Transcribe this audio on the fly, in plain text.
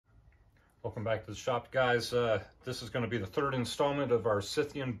Welcome back to the shop, guys. This is going to be the third installment of our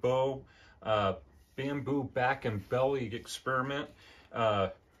Scythian bow bamboo back and belly experiment.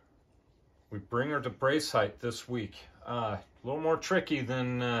 We bring her to brace height this week. A little more tricky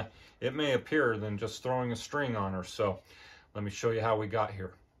than it may appear than just throwing a string on her. So let me show you how we got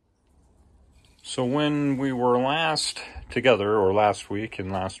here. So when we were last together, or last week in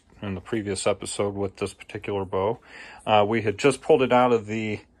the previous episode with this particular bow, we had just pulled it out of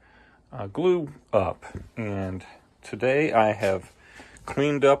the glue up, and today I have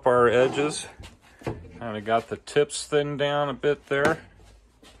cleaned up our edges. Kind of got the tips thinned down a bit there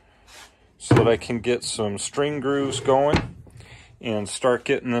so that I can get some string grooves going and start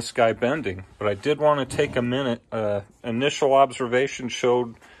getting this guy bending. But I did want to take a minute. Initial observation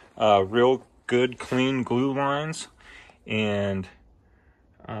showed real good clean glue lines, and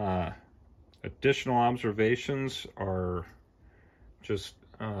additional observations are just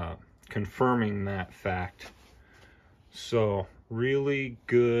confirming that fact. So really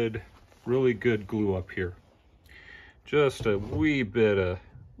good glue up here. Just a wee bit of,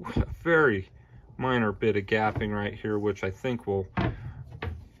 very minor bit of gapping right here, which I think will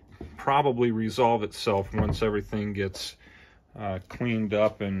probably resolve itself once everything gets cleaned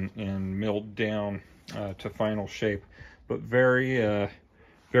up and milled down to final shape. But very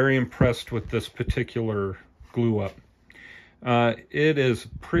impressed with this particular glue up. It is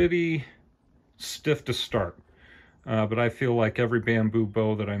pretty stiff to start, but I feel like every bamboo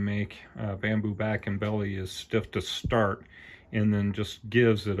bow that I make, bamboo back and belly, is stiff to start and then just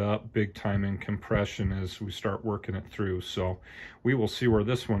gives it up big time in compression as we start working it through. So we will see where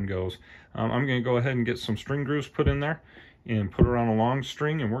this one goes. I'm going to go ahead and get some string grooves put in there and put her on a long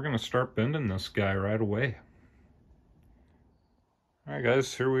string, and we're going to start bending this guy right away. All right,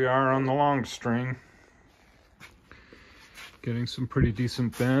 guys, here we are on the long string. Getting some pretty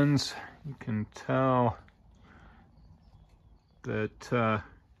decent bends. You can tell that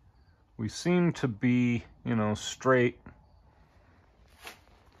we seem to be, straight,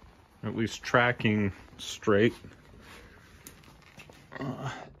 at least tracking straight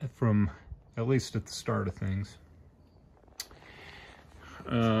from at least at the start of things.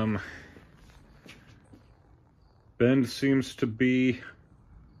 Bend seems to be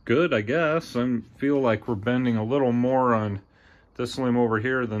good, I guess. I feel like we're bending a little more on this limb over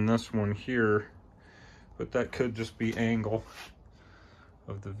here than this one here, but that could just be angle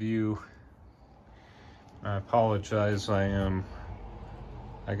of the view. I apologize, I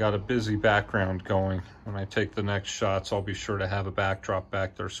got a busy background going. When I take the next shots, I'll be sure to have a backdrop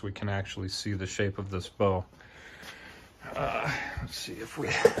back there so we can actually see the shape of this bow. Let's see if we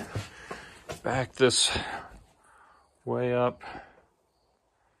back this way up.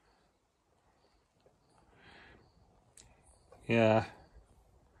 Yeah,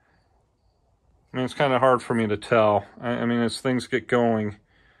 I mean, it's kind of hard for me to tell. I mean, as things get going,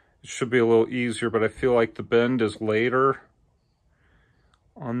 it should be a little easier, but I feel like the bend is later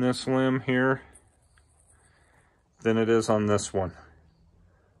on this limb here than it is on this one.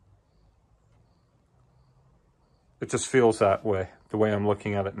 It just feels that way, the way I'm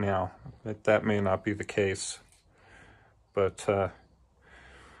looking at it now. That may not be the case. But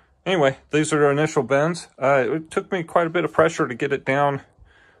anyway, these are our initial bends. It took me quite a bit of pressure to get it down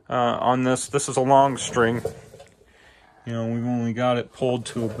on this. This is a long string. We've only got it pulled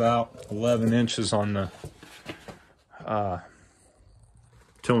to about 11 inches on the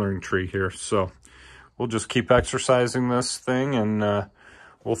tillering tree here. So we'll just keep exercising this thing, and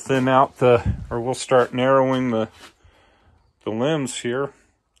we'll thin out we'll start narrowing the limbs here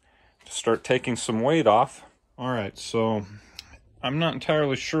to start taking some weight off. All right, so I'm not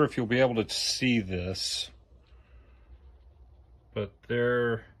entirely sure if you'll be able to see this, but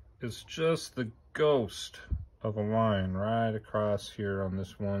there is just the ghost of a line right across here on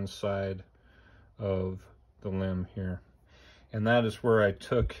this one side of the limb here. And that is where I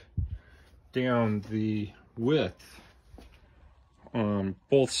took down the width on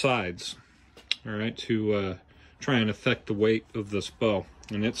both sides, all right, to try and affect the weight of this bow.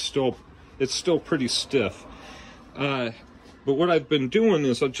 And it's still pretty stiff. But what I've been doing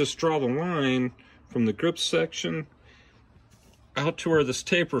is I'll just draw the line from the grip section out to where this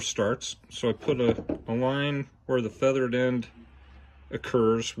taper starts. So I put a line where the feathered end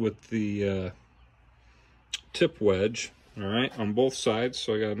occurs with the tip wedge, all right, on both sides.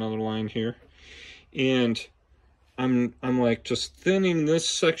 So I got another line here, and I'm like just thinning this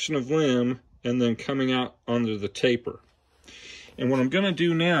section of limb and then coming out under the taper. And what I'm going to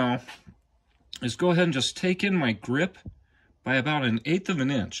do now is go ahead and just take in my grip by about 1/8 of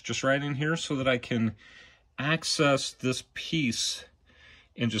an inch, just right in here, so that I can access this piece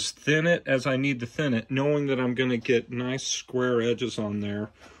and just thin it as I need to thin it, knowing that I'm going to get nice square edges on there,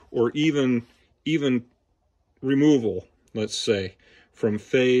 or even removal, let's say, from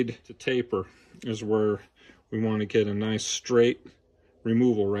fade to taper is where we want to get a nice straight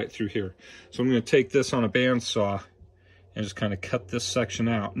removal right through here. So I'm going to take this on a bandsaw and just kind of cut this section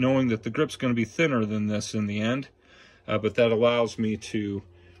out, knowing that the grip's going to be thinner than this in the end, but that allows me to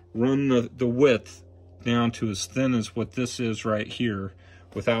run the width down to as thin as what this is right here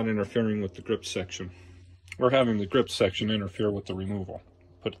without interfering with the grip section. We're having the grip section interfere with the removal,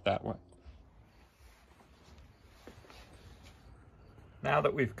 put it that way. Now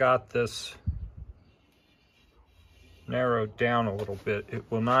that we've got this narrowed down a little bit, it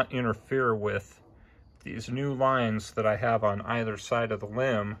will not interfere with these new lines that I have on either side of the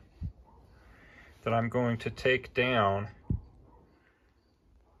limb that I'm going to take down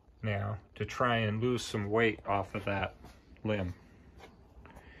now to try and lose some weight off of that limb.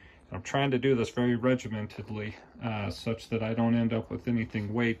 I'm trying to do this very regimentedly, such that I don't end up with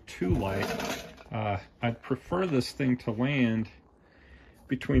anything way too light. I'd prefer this thing to land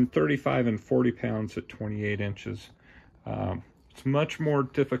between 35 and 40 pounds at 28 inches. It's much more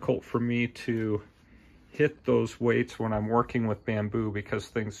difficult for me to hit those weights when I'm working with bamboo because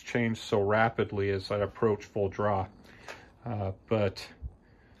things change so rapidly as I approach full draw. But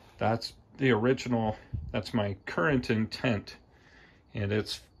that's the original, that's my current intent, and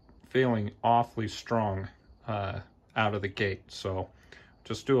it's feeling awfully strong out of the gate. So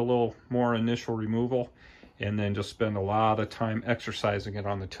just do a little more initial removal and then just spend a lot of time exercising it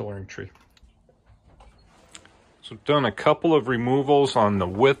on the tillering tree. So I've done a couple of removals on the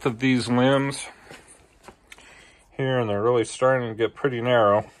width of these limbs here, and they're really starting to get pretty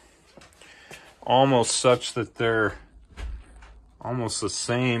narrow, almost such that they're almost the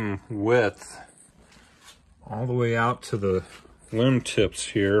same width all the way out to the limb tips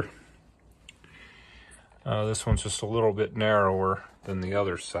here. This one's just a little bit narrower than the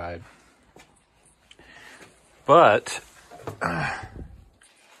other side. But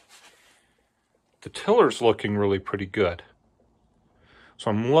the tiller's looking really pretty good. So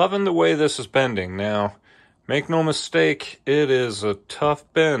I'm loving the way this is bending. Now, make no mistake, it is a tough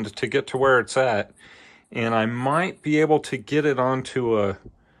bend to get to where it's at. And I might be able to get it onto a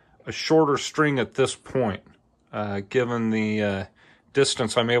shorter string at this point, given the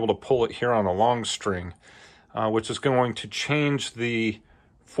distance I'm able to pull it here on a long string, which is going to change the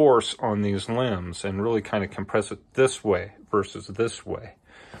force on these limbs and really kind of compress it this way versus this way,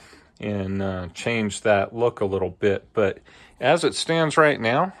 and change that look a little bit. But as it stands right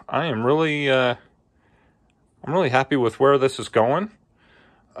now, I'm really happy with where this is going.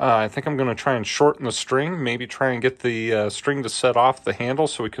 I think I'm going to try and shorten the string, maybe try and get the string to set off the handle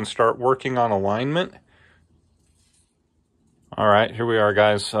so we can start working on alignment. All right, here we are,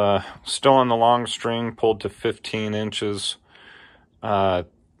 guys. Still on the long string, pulled to 15 inches. I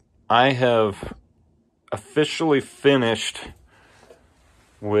have officially finished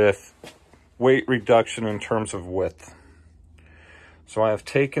with weight reduction in terms of width. So I have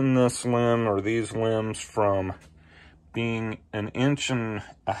taken this limb, or these limbs, from being 1.5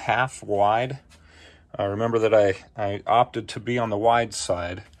 inches wide. Remember that I opted to be on the wide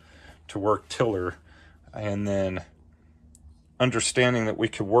side to work tiller, and then understanding that we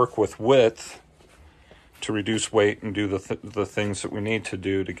could work with width to reduce weight and do the things that we need to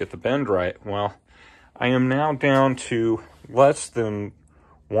do to get the bend right. Well, I am now down to less than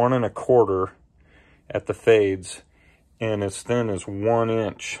 1.25 at the fades, and as thin as 1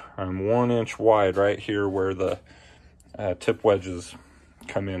 inch. I'm 1 inch wide right here where the tip wedges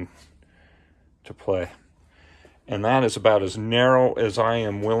come in to play. And that is about as narrow as I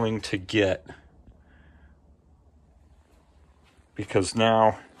am willing to get. Because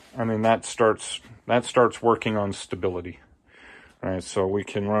now, I mean, that starts working on stability. All right, so we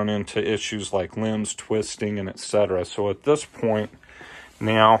can run into issues like limbs twisting and etc. So at this point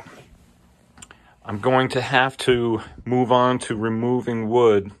now, I'm going to have to move on to removing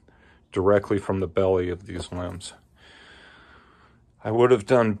wood directly from the belly of these limbs. I would have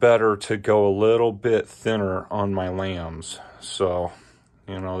done better to go a little bit thinner on my lambs. So,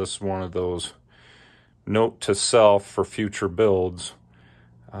 you know, this is one of those note to self for future builds.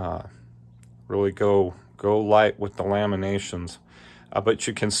 Really go light with the laminations. But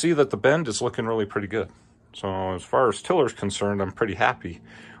you can see that the bend is looking really pretty good. So as far as tiller's concerned, I'm pretty happy,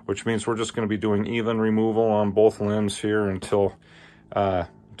 which means we're just going to be doing even removal on both limbs here until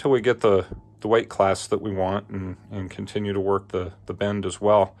we get the weight class that we want, and continue to work the bend as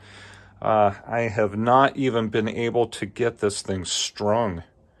well. I have not even been able to get this thing strung,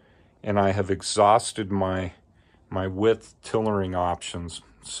 and I have exhausted my my width tillering options.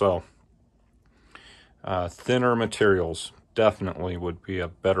 So thinner materials definitely would be a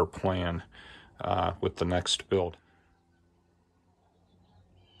better plan with the next build.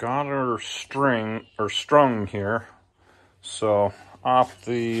 Got her strung here, so off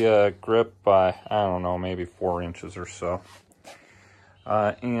the grip by, I don't know, maybe 4 inches or so.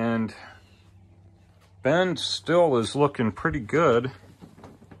 And bend still is looking pretty good.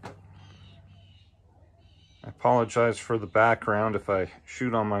 I apologize for the background if I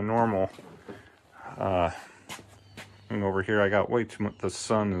shoot on my normal thing over here. I got way too much, the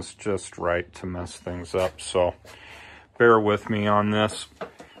sun is just right to mess things up, so bear with me on this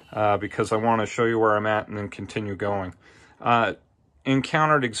because I want to show you where I'm at and then continue going.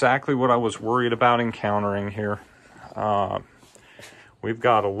 Encountered exactly what I was worried about encountering here. We've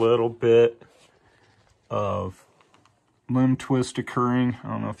got a little bit of limb twist occurring. I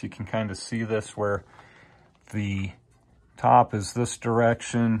don't know if you can kind of see this, where the top is this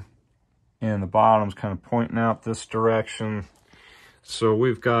direction and the bottom's kind of pointing out this direction. So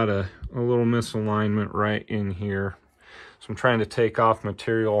we've got a little misalignment right in here. So I'm trying to take off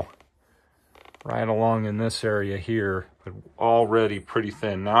material right along in this area here, but already pretty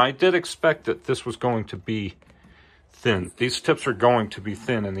thin. Now I did expect that this was going to be thin. These tips are going to be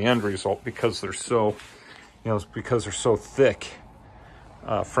thin in the end result because they're so, because they're so thick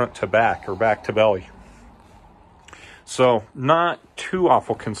front to back or back to belly. So not too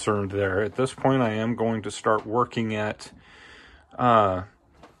awful concerned there. At this point, I am going to start working at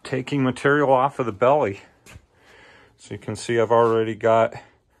taking material off of the belly. So you can see I've already got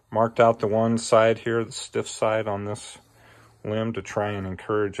marked out the one side here, the stiff side on this limb, to try and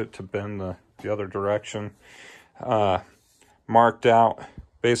encourage it to bend the other direction. Marked out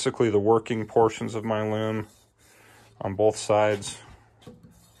basically the working portions of my limb on both sides,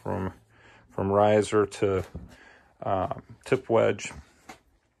 from riser to tip wedge.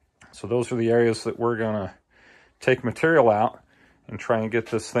 So those are the areas that we're gonna take material out and try and get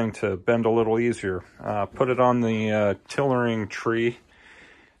this thing to bend a little easier. Put it on the tillering tree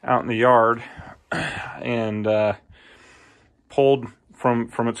out in the yard and pulled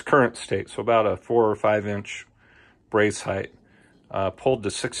from its current state, so about a 4 or 5 inch brace height, pulled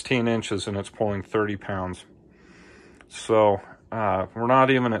to 16 inches, and it's pulling 30 pounds. So we're not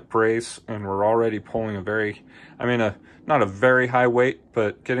even at brace, and we're already pulling a very, not a very high weight,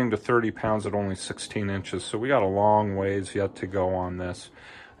 but getting to 30 pounds at only 16 inches. So we got a long ways yet to go on this.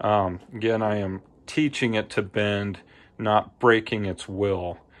 Again, I am teaching it to bend, not breaking its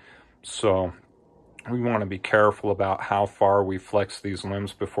will. So we want to be careful about how far we flex these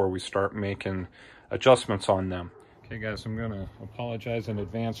limbs before we start making adjustments on them. Okay guys, I'm going to apologize in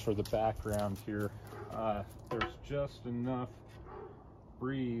advance for the background here. There's just enough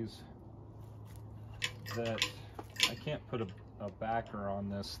breeze that I can't put a backer on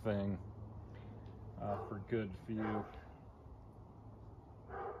this thing for good view.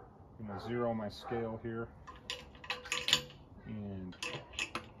 I'm going to zero my scale here and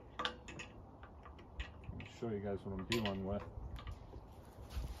show you guys what I'm dealing with.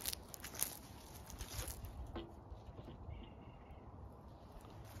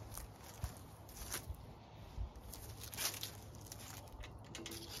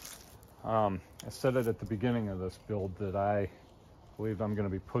 I said it at the beginning of this build that I believe I'm going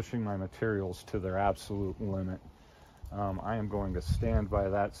to be pushing my materials to their absolute limit. I am going to stand by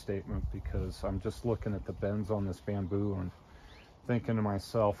that statement because I'm just looking at the bends on this bamboo and thinking to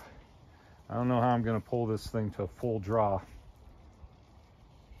myself, I don't know how I'm going to pull this thing to a full draw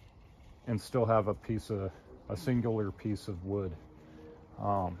and still have a singular piece of wood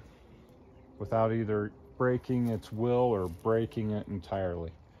without either breaking its will or breaking it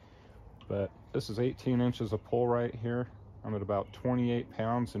entirely. But this is 18 inches of pull right here. I'm at about 28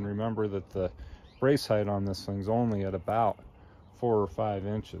 pounds, and remember that the brace height on this thing's only at about 4 or 5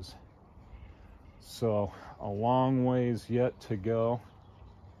 inches. So a long ways yet to go,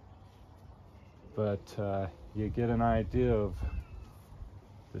 but you get an idea of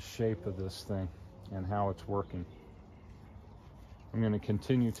the shape of this thing and how it's working. I'm going to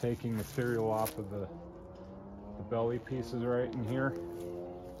continue taking material off of the belly pieces right in here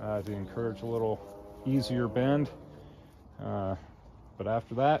to encourage a little easier bend. But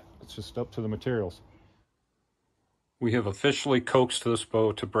after that, it's just up to the materials. We have officially coaxed this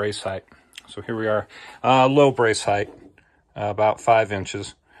bow to brace height. So here we are, low brace height, about 5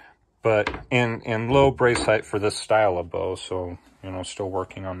 inches, but in low brace height for this style of bow. So, still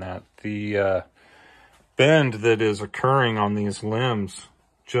working on that. The bend that is occurring on these limbs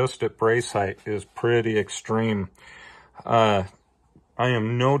just at brace height is pretty extreme. I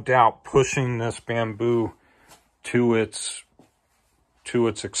am no doubt pushing this bamboo to its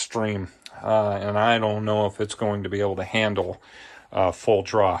extreme. And I don't know if it's going to be able to handle full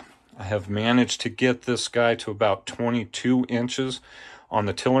draw. I have managed to get this guy to about 22 inches on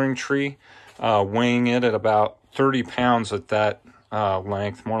the tillering tree, weighing it at about 30 pounds at that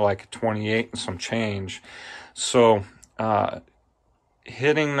length, more like 28 and some change. So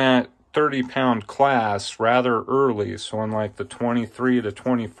hitting that 30-pound class rather early, so in like the 23 to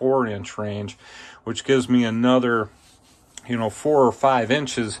 24 inch range, which gives me another 4 or 5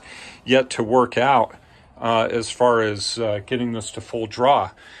 inches yet to work out as far as getting this to full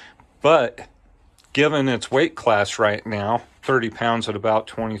draw. But given its weight class right now, 30 pounds at about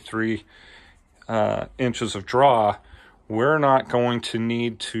 23 inches of draw, we're not going to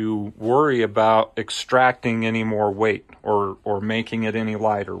need to worry about extracting any more weight or making it any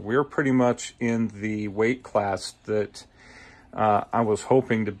lighter. We're pretty much in the weight class that I was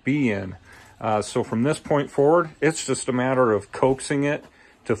hoping to be in. So from this point forward, it's just a matter of coaxing it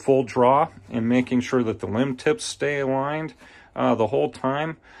to full draw and making sure that the limb tips stay aligned the whole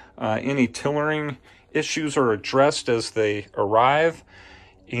time. Any tillering issues are addressed as they arrive,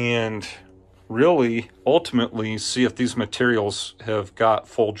 and really ultimately see if these materials have got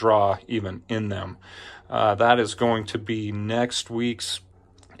full draw even in them. That is going to be next week's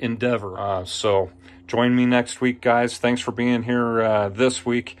endeavor. So join me next week, guys. Thanks for being here this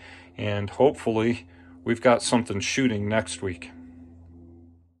week, and hopefully we've got something shooting next week.